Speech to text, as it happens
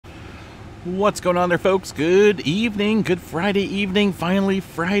What's going on there, folks? Good evening, good Friday evening. Finally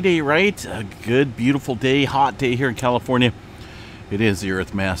Friday, right? A good, beautiful day, hot day here in California. It is the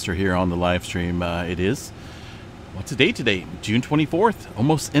Earth Master here on the live stream. It is, what's the date today? June 24th,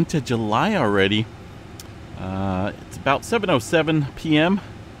 almost into July already. It's about 7:07 p.m.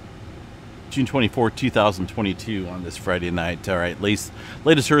 June 24th, 2022 on this Friday night. All right,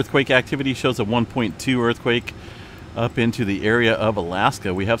 latest earthquake activity shows a 1.2 earthquake up into the area of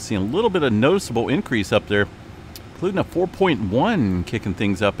Alaska. We have seen a little bit of noticeable increase up there, including a 4.1 kicking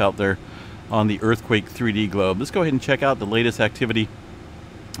things up out there on the earthquake 3D globe. Let's go ahead and check out the latest activity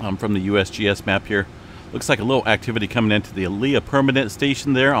from the USGS map here. Looks like a little activity coming into the Aliyah permanent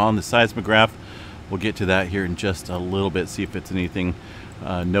station there on the seismograph. We'll get to that here in just a little bit, see if it's anything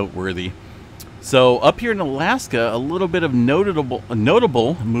noteworthy. So up here in Alaska, a little bit of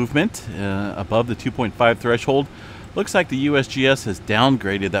notable movement above the 2.5 threshold. Looks like the USGS has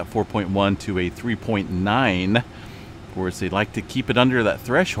downgraded that 4.1 to a 3.9. Of course, they like to keep it under that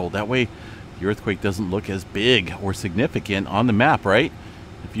threshold. That way, the earthquake doesn't look as big or significant on the map, right?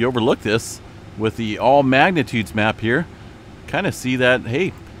 If you overlook this with the all magnitudes map here, kind of see that,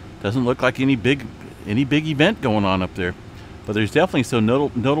 hey, doesn't look like any big event going on up there. But there's definitely some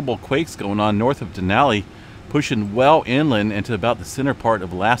notable quakes going on north of Denali, pushing well inland into about the center part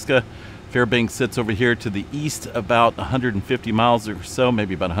of Alaska. Fairbanks sits over here to the east about 150 miles or so,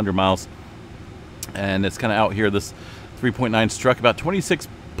 maybe about 100 miles. And it's kind of out here. This 3.9 struck about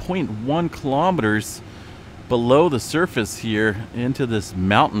 26.1 kilometers below the surface here into this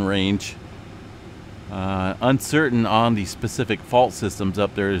mountain range. Uncertain on the specific fault systems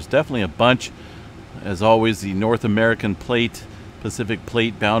up there. There's definitely a bunch. As always, the North American plate, Pacific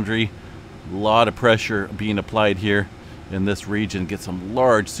plate boundary. A lot of pressure being applied here in this region. Get some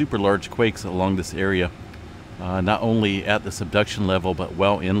large, super large quakes along this area, not only at the subduction level but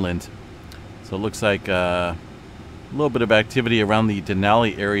well inland. So it looks like a little bit of activity around the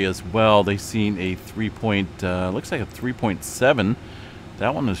Denali area as well. They've seen a looks like a 3.7.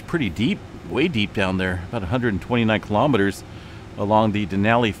 That one is pretty deep, way deep down there, about 129 kilometers along the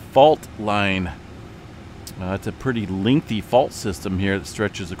Denali fault line. It's a pretty lengthy fault system here that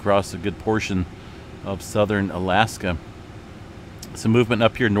stretches across a good portion of southern Alaska. Some movement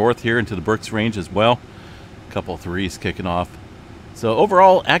up here north here into the Brooks Range as well. A couple of threes kicking off. So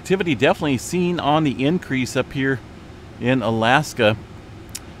overall activity definitely seen on the increase up here in Alaska.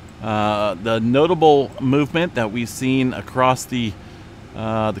 The notable movement that we've seen across the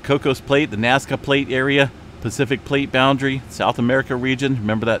Cocos Plate, the Nazca Plate area, Pacific Plate boundary, South America region.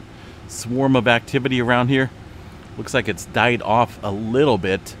 Remember that swarm of activity around here? Looks like it's died off a little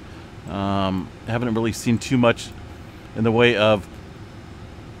bit. Haven't really seen too much in the way of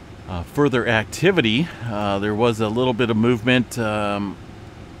further activity. There was a little bit of movement.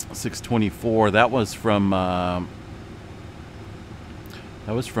 624. That was from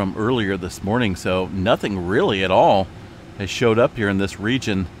earlier this morning. So nothing really at all has showed up here in this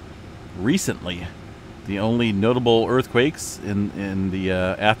region recently. The only notable earthquakes in the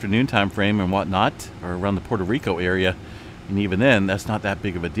afternoon time frame and whatnot are around the Puerto Rico area, and even then, that's not that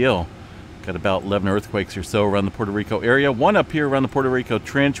big of a deal. Got about 11 earthquakes or so around the Puerto Rico area. One up here around the Puerto Rico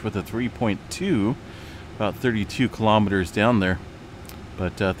Trench with a 3.2, about 32 kilometers down there.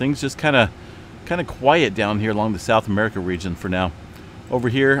 But things just kind of quiet down here along the South America region for now. Over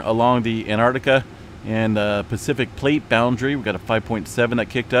here along the Antarctica and Pacific Plate boundary, we got a 5.7 that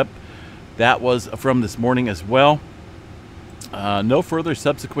kicked up. That was from this morning as well. No further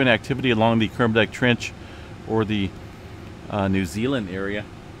subsequent activity along the Kermadec Trench or the New Zealand area.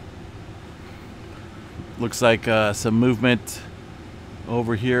 Looks like some movement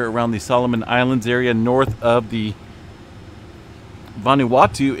over here around the Solomon Islands area north of the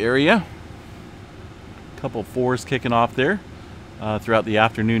Vanuatu area. A couple fours kicking off there throughout the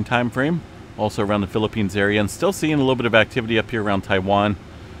afternoon time frame. Also around the Philippines area, and still seeing a little bit of activity up here around Taiwan.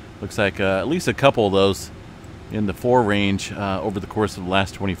 Looks like at least a couple of those in the 4 range over the course of the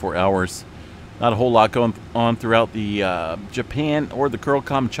last 24 hours. Not a whole lot going on throughout the Japan or the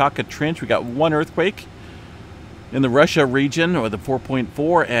Kuril-Kamchatka Trench. We got one earthquake in the Russia region, with a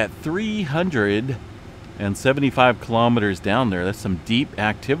 4.4 at 375 kilometers down there. That's some deep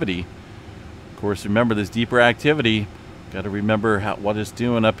activity. Of course, remember this deeper activity. Got to remember what it's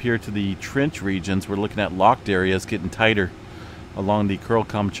doing up here to the trench regions. We're looking at locked areas getting tighter along the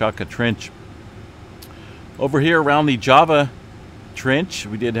Kuril-Kamchatka Trench. Over here around the Java Trench,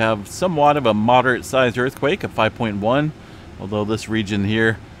 we did have somewhat of a moderate sized earthquake, a 5.1, although this region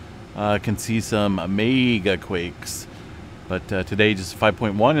here can see some mega quakes. But today just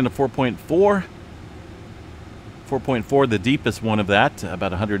 5.1 and a 4.4. 4.4, the deepest one of that,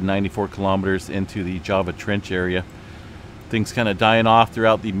 about 194 kilometers into the Java Trench area. Things kind of dying off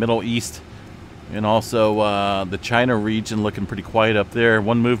throughout the Middle East, and also the China region looking pretty quiet up there.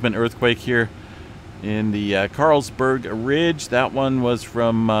 One movement earthquake here in the Carlsberg Ridge. That one was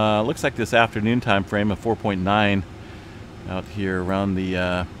from, looks like this afternoon time frame of 4.9 out here around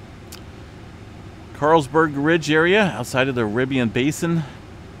the Carlsberg Ridge area outside of the Caribbean Basin.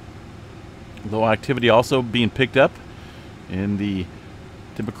 Low activity also being picked up in the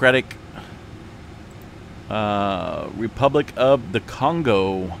Democratic Republic of the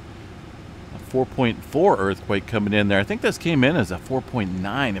Congo. A 4.4 earthquake coming in there. I think this came in as a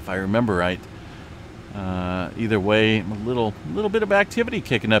 4.9 if I remember right. Either way, a little bit of activity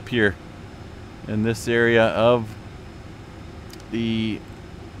kicking up here in this area of the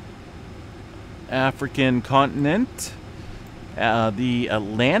African continent. The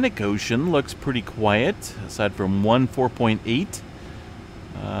Atlantic Ocean looks pretty quiet, aside from one 4.8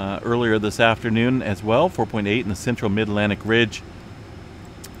 earlier this afternoon as well. 4.8 in the central mid-Atlantic ridge.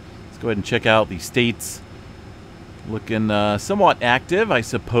 Let's go ahead and check out the states. Looking somewhat active, I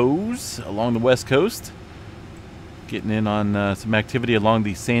suppose, along the west coast. Getting in on some activity along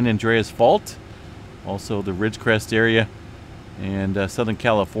the San Andreas Fault. Also the Ridgecrest area. And Southern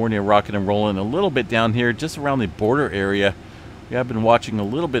California rocking and rolling a little bit down here, just around the border area. We have been watching a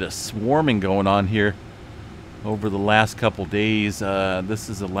little bit of swarming going on here over the last couple days. This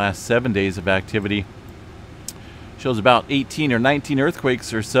is the last 7 days of activity. Shows about 18 or 19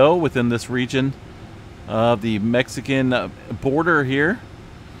 earthquakes or so within this region of the Mexican border here.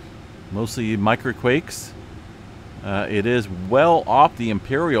 Mostly microquakes. It is well off the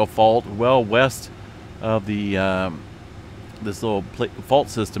Imperial Fault, well west of the this little fault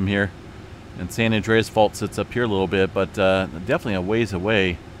system here. And San Andreas Fault sits up here a little bit, but definitely a ways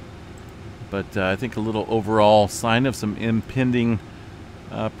away. But I think a little overall sign of some impending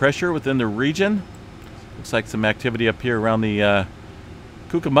pressure within the region. Looks like some activity up here around the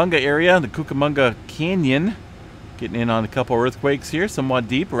Cucamonga area, the Cucamonga Canyon. Getting in on a couple earthquakes here, somewhat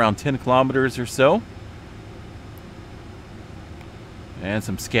deep, around 10 kilometers or so. And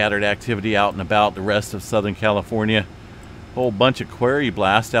some scattered activity out and about the rest of Southern California. Whole bunch of quarry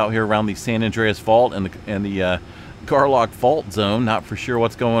blasts out here around the San Andreas Fault and the Garlock Fault Zone. Not for sure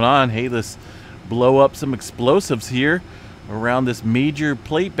what's going on. Hey, let's blow up some explosives here around this major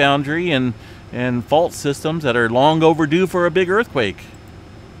plate boundary and fault systems that are long overdue for a big earthquake.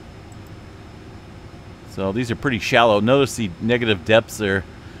 So these are pretty shallow. Notice the negative depths there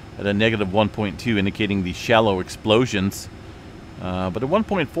at a negative 1.2, indicating the shallow explosions. But a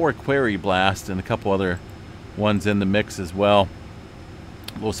 1.4 quarry blast and a couple other ones in the mix as well.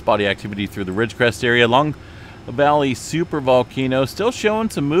 A little spotty activity through the Ridgecrest area along the Valley Super Volcano. Still showing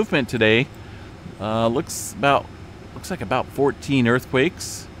some movement today. Looks like about 14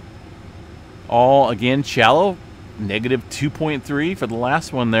 earthquakes. All again shallow. Negative 2.3 for the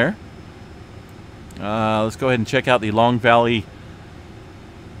last one there. Let's go ahead and check out the Long Valley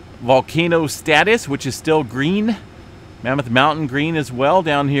volcano status, which is still green. Mammoth Mountain green as well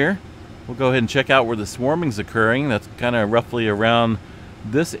down here. We'll go ahead and check out where the swarming's occurring. That's kind of roughly around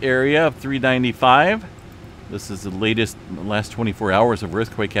this area of 395. This is the last 24 hours of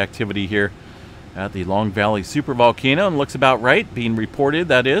earthquake activity here at the Long Valley Super Volcano, and looks about right, being reported,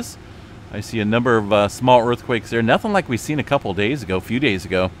 that is. I see a number of small earthquakes there. Nothing like we've seen a couple days ago, a few days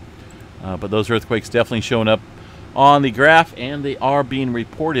ago. But those earthquakes definitely showing up on the graph, and they are being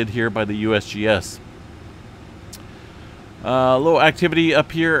reported here by the USGS. Little activity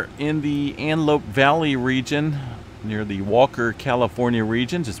up here in the Antelope Valley region, near the Walker, California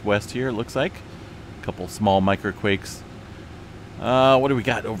region, just west here it looks like. A couple small microquakes. What do we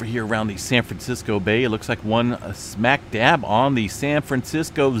got over here around the San Francisco Bay? It looks like one smack dab on the San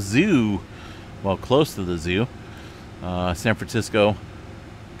Francisco Zoo. Well, close to the zoo. San Francisco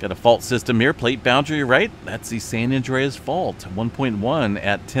got a fault system here, plate boundary, right? That's the San Andreas Fault, 1.1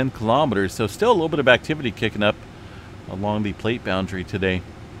 at 10 kilometers. So still a little bit of activity kicking up along the plate boundary today.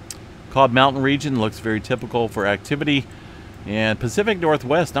 Cobb Mountain region looks very typical for activity. And Pacific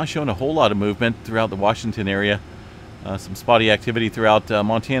Northwest not showing a whole lot of movement throughout the Washington area. Some spotty activity throughout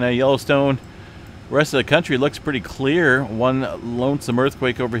Montana, Yellowstone. The rest of the country looks pretty clear. One lonesome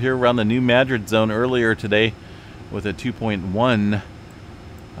earthquake over here around the New Madrid zone earlier today with a 2.1.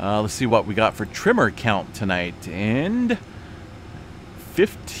 Let's see what we got for tremor count tonight. And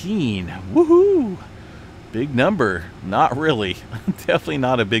 15. Woohoo! Big number. Not really. Definitely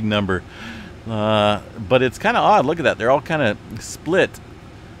not a big number. But it's kind of odd. Look at that. They're all kind of split.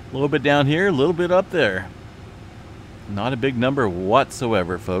 A little bit down here, a little bit up there. Not a big number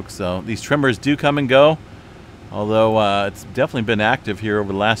whatsoever, folks. So these tremors do come and go. Although it's definitely been active here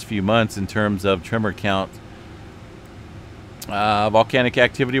over the last few months in terms of tremor count. Volcanic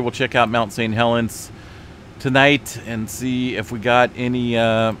activity, we'll check out Mount St. Helens tonight and see if we got any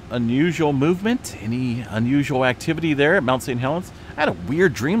unusual movement, any unusual activity there at Mount St. Helens. I had a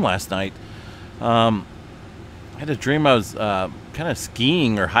weird dream last night. I had a dream I was kind of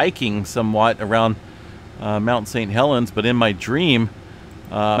skiing or hiking somewhat around Mount St. Helens, but in my dream,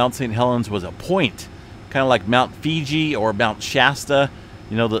 Mount St. Helens was a point, kind of like Mount Fiji or Mount Shasta,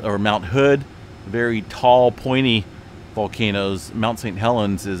 you know, or Mount Hood, very tall, pointy volcanoes. Mount St.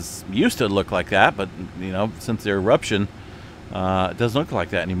 Helens used to look like that, but you know, since the eruption, it doesn't look like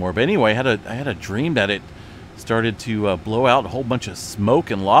that anymore. But anyway, I had a dream that it started to blow out a whole bunch of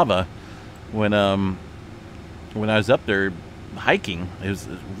smoke and lava when I was up there hiking. It was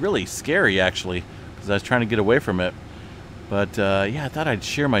really scary, actually, because I was trying to get away from it. But yeah, I thought I'd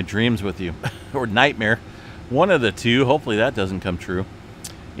share my dreams with you, or nightmare, one of the two. Hopefully that doesn't come true.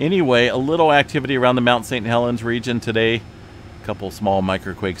 Anyway, a little activity around the Mount St. Helens region today. A couple small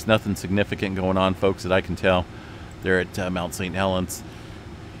microquakes, nothing significant going on, folks, that I can tell there at Mount St. Helens.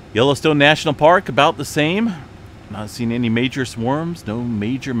 Yellowstone National Park, about the same. Not seeing any major swarms, no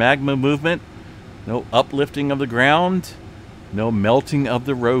major magma movement, no uplifting of the ground, no melting of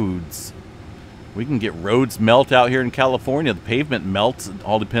the roads. We can get roads melt out here in California. The pavement melts. It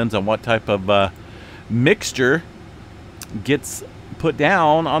all depends on what type of mixture gets put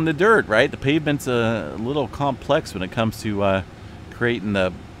down on the dirt, right? The pavement's a little complex when it comes to creating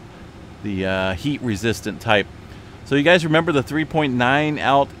the heat resistant type. So you guys remember the 3.9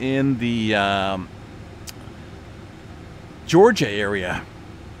 out in the Georgia area?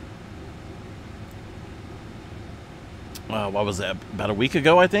 What was that, about a week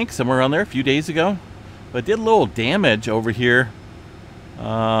ago, I think, somewhere around there, a few days ago. But it did a little damage over here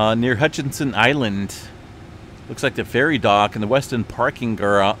near Hutchinson Island. Looks like the ferry dock and the Weston parking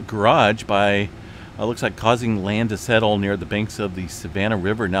garage by, looks like causing land to settle near the banks of the Savannah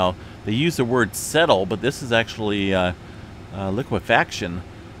River. Now, they use the word settle, but this is actually liquefaction.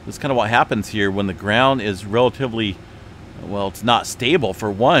 This is kind of what happens here when the ground is relatively, well, it's not stable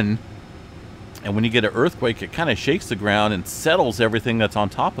for one. And when you get an earthquake, it kind of shakes the ground and settles everything that's on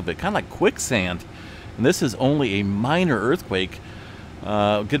top of it, kind of like quicksand. And this is only a minor earthquake.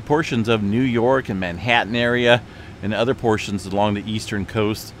 Good portions of New York and Manhattan area and other portions along the eastern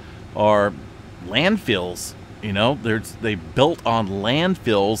coast are landfills. You know, they built on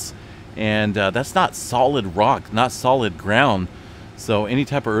landfills, and that's not solid rock, not solid ground. So any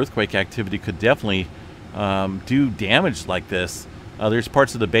type of earthquake activity could definitely do damage like this. There's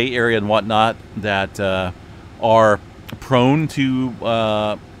parts of the Bay Area and whatnot that are prone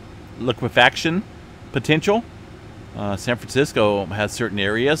to liquefaction potential. San Francisco has certain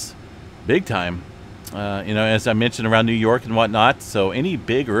areas, big time. You know, as I mentioned, around New York and whatnot. So any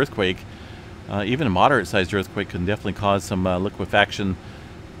big earthquake, even a moderate-sized earthquake, can definitely cause some liquefaction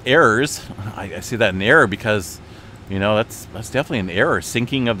errors. I say that an error because, you know, that's definitely an error,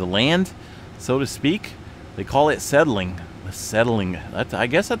 sinking of the land, so to speak. They call it settling. Settling. I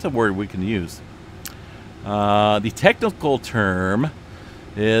guess that's a word we can use. The technical term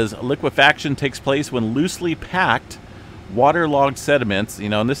is liquefaction takes place when loosely packed waterlogged sediments, you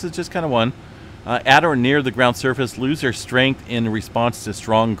know, and this is just kind of one, at or near the ground surface lose their strength in response to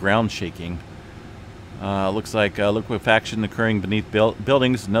strong ground shaking. Looks like liquefaction occurring beneath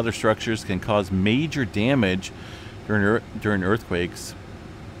buildings and other structures can cause major damage during earthquakes.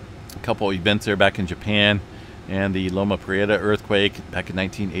 A couple of events there back in Japan, and the Loma Prieta earthquake back in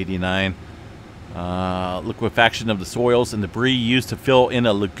 1989. Liquefaction of the soils and debris used to fill in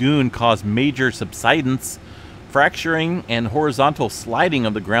a lagoon caused major subsidence, fracturing, and horizontal sliding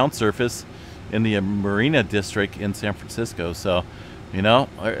of the ground surface in the Marina district in San Francisco. So, you know,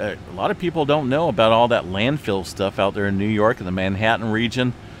 a lot of people don't know about all that landfill stuff out there in New York and the Manhattan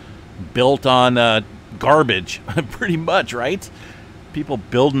region, built on garbage, pretty much, right? People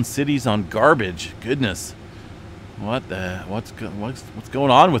building cities on garbage. Goodness. What's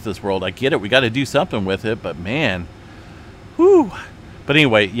going on with this world? I get it. We got to do something with it, but man, whew. But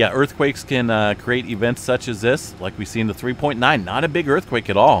anyway, yeah, earthquakes can create events such as this, like we see in the 3.9. Not a big earthquake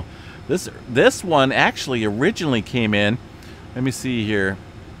at all. This one actually originally came in. Let me see here.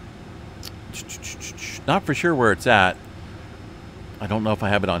 Not for sure where it's at. I don't know if I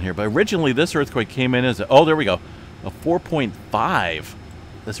have it on here, but originally this earthquake came in as a, oh, there we go, a 4.5.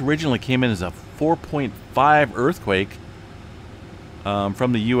 This originally came in as a 4.5 earthquake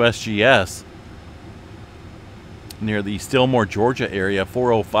from the USGS near the Stillmore, Georgia area,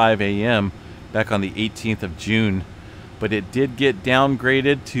 4:05 a.m. back on the 18th of June. but it did get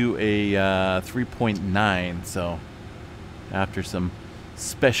downgraded to a 3.9. So after some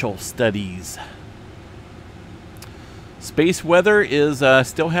special studies. Space weather is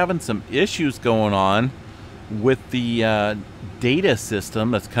still having some issues going on with the data system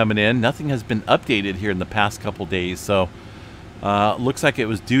that's coming in. Nothing has been updated here in the past couple days, so looks like it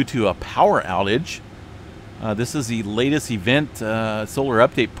was due to a power outage. This is the latest event solar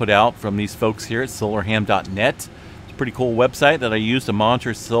update put out from these folks here at solarham.net. It's a pretty cool website that I use to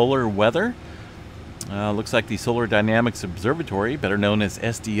monitor solar weather. Looks like the Solar Dynamics Observatory, better known as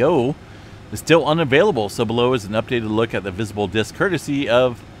SDO, is still unavailable. So below is an updated look at the visible disk courtesy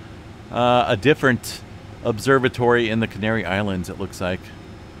of a different observatory in the Canary Islands, it looks like.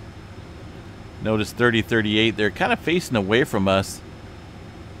 Notice 3038, they're kind of facing away from us.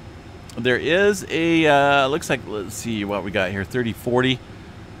 There is a, looks like, let's see what we got here, 3040.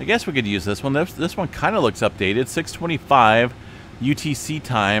 I guess we could use this one. This one kind of looks updated, 625 UTC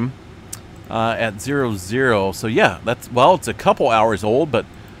time at 00. So yeah, that's, well, it's a couple hours old, but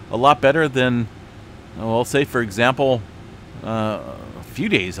a lot better than, well, say for example, a few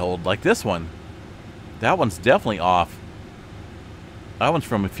days old, like this one. That one's definitely off. That one's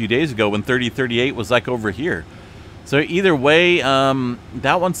from a few days ago when 3038 was like over here. So either way,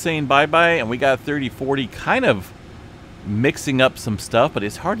 that one's saying bye-bye, and we got 3040 kind of mixing up some stuff, but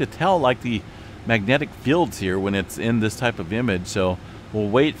it's hard to tell, like, the magnetic fields here when it's in this type of image. So we'll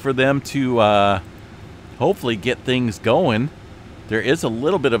wait for them to hopefully get things going. There is a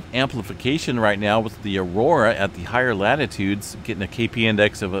little bit of amplification right now with the aurora at the higher latitudes, getting a KP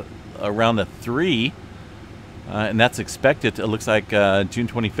index of around a 3. And that's expected. It looks like June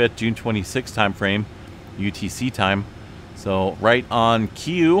 25th, June 26th time frame, UTC time. So right on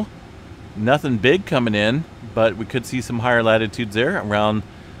cue. Nothing big coming in, but we could see some higher latitudes there around,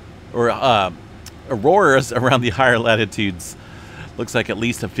 or auroras around the higher latitudes. Looks like at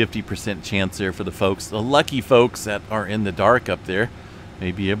least a 50% chance there for the folks. The lucky folks that are in the dark up there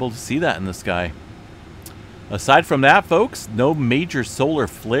may be able to see that in the sky. Aside from that, folks, no major solar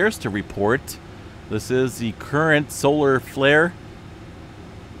flares to report. This is the current solar flare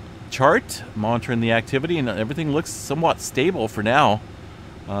chart, monitoring the activity, and everything looks somewhat stable for now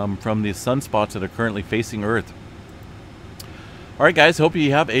from the sunspots that are currently facing Earth. All right, guys, hope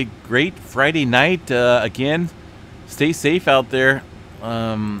you have a great Friday night. Again, stay safe out there. You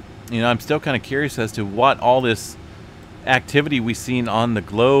know, I'm still kind of curious as to what all this activity we've seen on the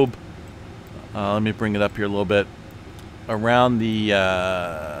globe. Let me bring it up here a little bit. Around the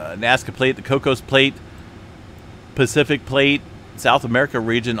Nazca Plate, the Cocos Plate, Pacific Plate, South America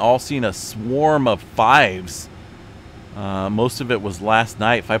region, all seen a swarm of 5s. Most of it was last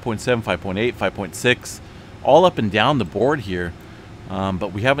night, 5.7, 5.8, 5.6, all up and down the board here.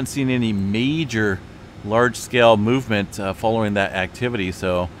 But we haven't seen any major large-scale movement following that activity,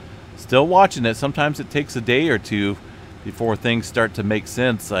 so still watching it. Sometimes it takes a day or two before things start to make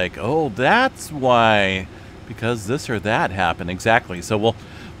sense, like, oh, that's why, because this or that happened. Exactly. So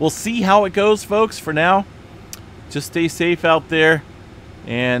we'll see how it goes, folks. For now, just stay safe out there,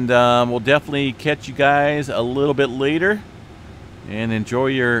 and we'll definitely catch you guys a little bit later, and enjoy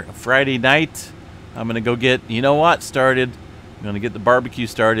your Friday night. I'm gonna go get, you know what, started. I'm gonna get the barbecue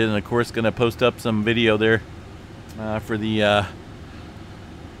started, and of course gonna post up some video there for the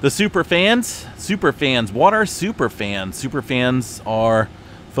super fans. Super fans. What are super fans? Super fans are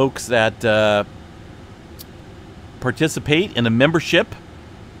folks that participate in a membership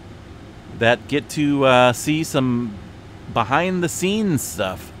that get to see some behind the scenes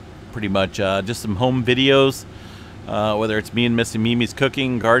stuff, pretty much. Just some home videos, whether it's me and Missy Mimi's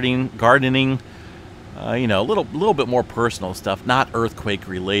cooking, gardening, you know, a little bit more personal stuff, not earthquake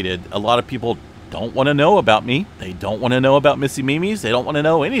related. A lot of people don't want to know about me. They don't want to know about Missy Mimi's. They don't want to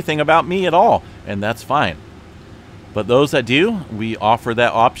know anything about me at all, and that's fine. But those that do, we offer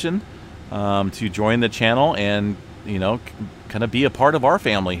that option to join the channel and, you know, kind of be a part of our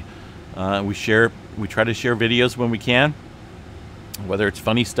family. We try to share videos when we can, whether it's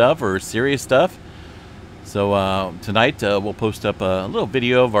funny stuff or serious stuff. So tonight we'll post up a little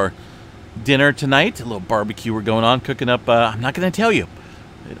video of our dinner tonight, a little barbecue we're going on, cooking up. I'm not going to tell you.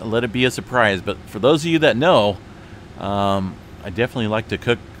 Let it be a surprise. But for those of you that know, I definitely like to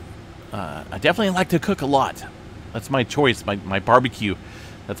cook. I definitely like to cook a lot. That's my choice, my barbecue.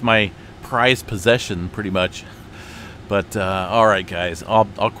 That's my prized possession, pretty much. But all right, guys,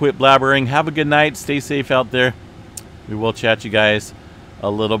 I'll quit blabbering. Have a good night. Stay safe out there. We will chat you guys a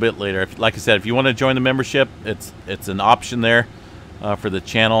little bit later. Like I said, if you want to join the membership, it's an option there for the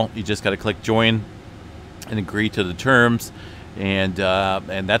channel. You just got to click join and agree to the terms, and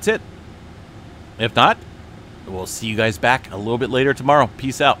that's it. If not, we'll see you guys back a little bit later tomorrow.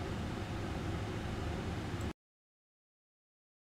 Peace out.